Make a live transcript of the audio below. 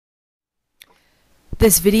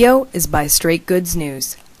This video is by Straight Goods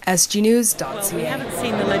News. SGNews.ca. Well, we haven't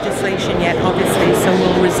seen the legislation yet, obviously, so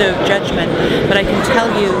we'll reserve judgment. But I can tell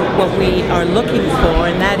you what we are looking for,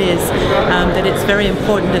 and that is that it's very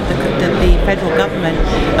important that the federal government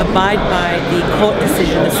abide by the court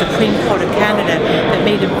decision, the Supreme Court of Canada, that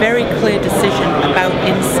made a very clear decision about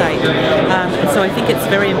insight. And so I think it's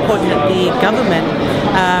very important that the government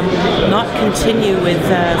not continue with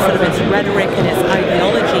sort of its rhetoric and its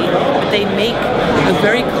ideology, but they make a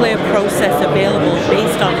very clear process available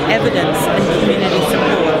based on evidence and community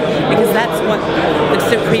support, because that's what the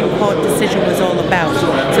Supreme Court decision was all about.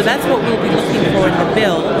 So that's what we'll be looking for in the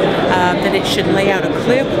bill, that it should lay out a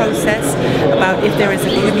clear process about if there is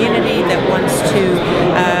a community that wants to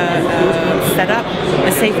set up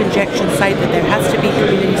a safe injection site, that there has to be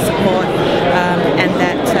community support, and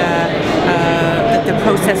that the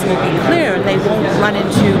process will be clear and they won't run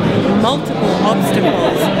into multiple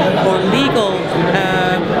obstacles or legal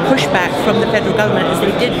pushback from the federal government, as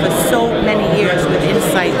they did for so many years with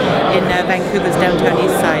Insight in Vancouver's downtown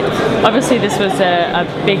east side. Obviously this was a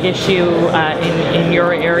big issue in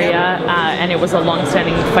your area, and it was a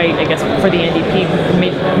long-standing fight, I guess, for the NDP.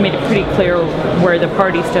 Made it pretty clear where the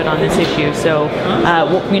party stood on this issue. So,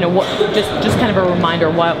 just kind of a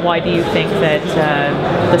reminder, why do you think that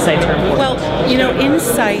the sites are important? Well,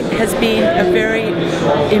 Insight has been a very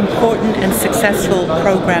important and successful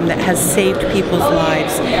program that has saved people's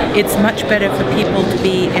lives. It's much better for people to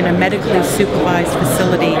be in a medically supervised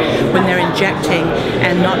facility when they're injecting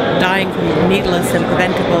and not dying from needless and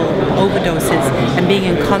preventable overdoses and being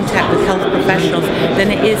in contact with health professionals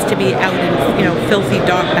than it is to be out in filthy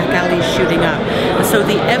dark back alleys shooting up. And so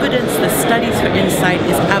the evidence, the studies for Insight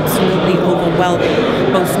is absolutely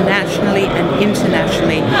overwhelming, both nationally and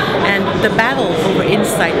internationally. And the battle over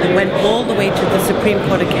Insight that went all the way to the Supreme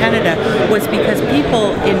Court of Canada was because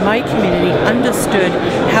people in my community understood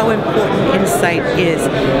how important Insight is.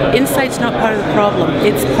 Insight's not part of the problem,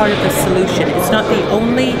 it's part of the solution. It's not the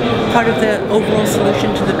only part of the overall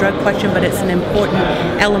solution to the drug question, but it's an important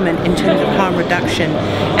element in terms of harm reduction.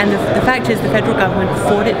 And the fact is the federal government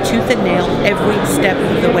fought it tooth and nail every step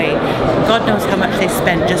of the way. God knows how much they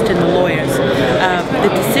spent just in the lawyers. The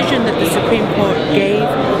decision that the Supreme Court gave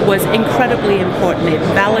was incredibly important. It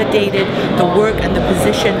validated the work and the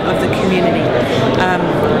position of the community.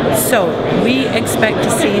 So we expect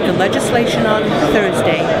to see the legislation on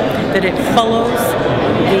Thursday, that it follows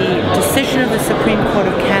the decision of the Supreme Court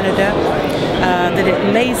of Canada, that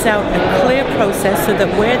it lays out a clear process so that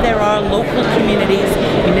where there are local communities,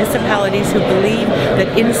 municipalities who believe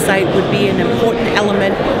that Insight would be an important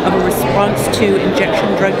element of a response to injection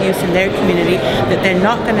drug use in their community, that they're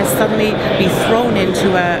not going to suddenly be thrown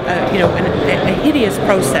into a hideous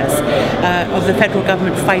process of the federal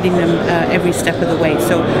government fighting them every step of the way.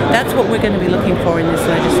 So that's what we're going to be looking for in this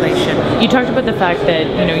legislation. You talked about the fact that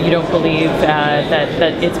you don't believe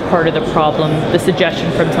that it's part of the problem. The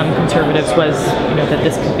suggestion from some conservatives was that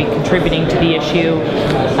this could be contributing to the issue.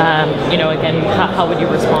 Again, how would you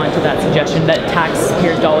respond to that suggestion that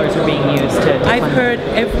taxpayers' dollars are being used to I've heard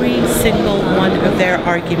every single one of their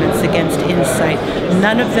arguments against Insight.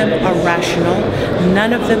 None of them are rational.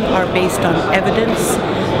 None of them are based on evidence.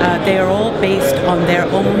 They are all based on their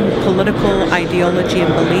own political ideology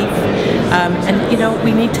and belief.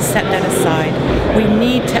 We need to set that aside. We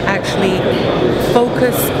need to actually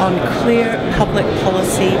focus on clear public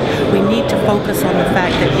policy. We need to focus on the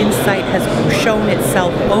fact that Insight has shown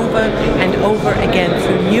itself over and over again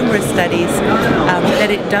through numerous studies that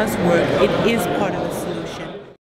it does work. It is part of